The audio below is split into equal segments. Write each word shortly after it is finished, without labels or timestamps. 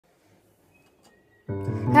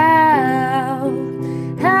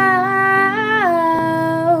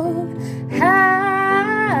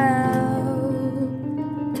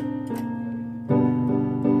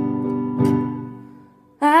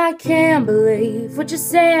believe what you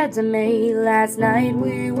said to me last night.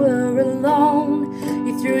 We were alone.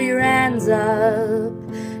 You threw your hands up.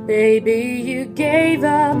 Baby, you gave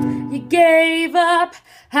up. You gave up.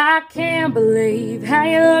 I can't believe how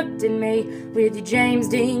you looked at me with your James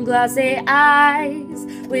Dean glossy eyes,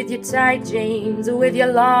 with your tight jeans, with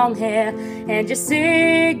your long hair, and your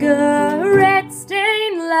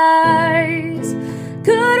cigarette-stained lies.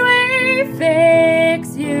 Could we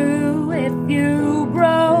fix you if you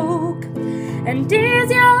broke? And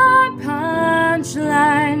is your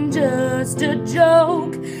punchline just a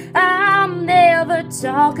joke? I'll never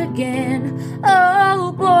talk again.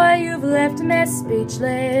 Oh boy, you've left me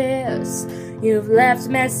speechless. You've left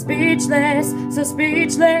me speechless, so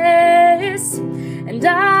speechless. And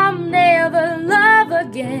I'll never love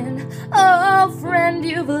again. Oh friend,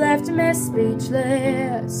 you've left me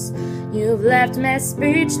speechless. You've left me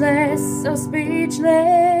speechless, so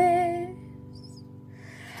speechless.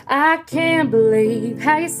 I can't believe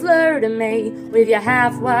how you slurred at me with your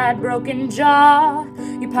half-wide broken jaw.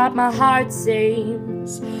 You popped my heart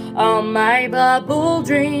seams, all my bubble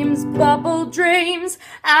dreams, bubble dreams.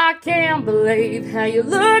 I can't believe how you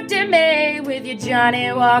looked at me with your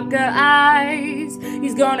Johnny Walker eyes.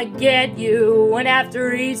 He's gonna get you, and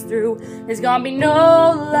after he's through, there's gonna be no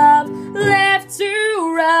love left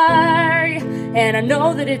to right. And I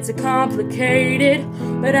know that it's a complicated,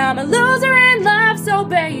 but I'm a loser in love, so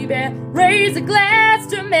baby, raise a glass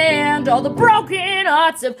to mend all the broken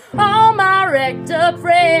hearts of all my wrecked up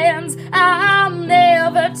friends. I'll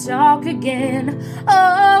never talk again.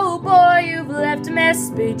 Oh boy, you've left me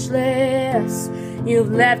speechless.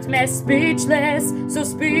 You've left me speechless, so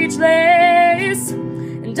speechless.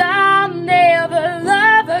 And I'll never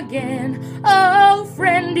love again. Oh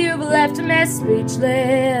friend, you've left me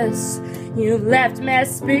speechless. You've left me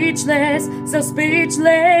speechless, so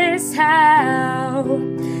speechless. How?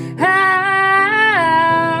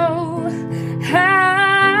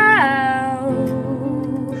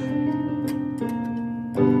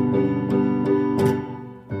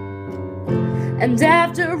 And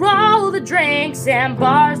after all the drinks and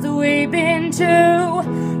bars that we've been to,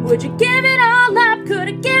 would you give it all up? Could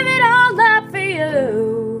I give it all up for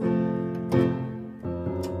you?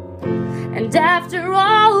 And after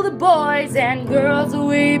all the boys and girls that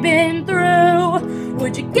we've been through,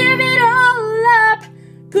 would you give it all up?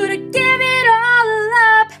 Could I give it all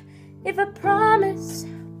up if I promised,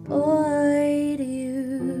 boy, to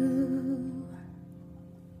you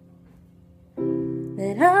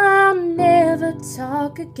that I'll never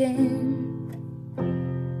talk again,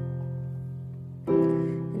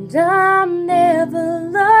 and I'll never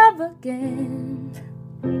love again.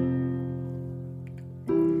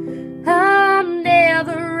 I'll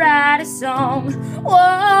never write a song,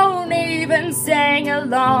 won't even sing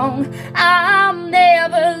along. I'll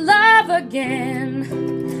never love again.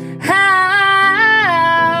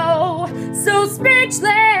 How? So speechless.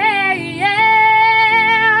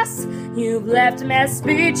 You've left me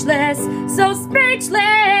speechless, so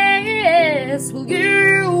speechless. Will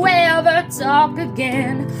you ever talk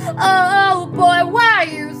again? Oh boy, why are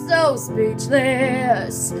you so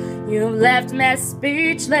speechless? You've left me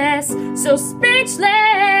speechless, so speechless.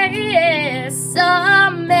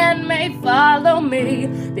 Some men may follow me,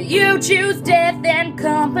 but you choose death and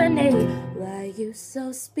company. Why are you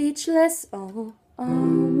so speechless? Oh,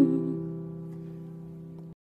 oh.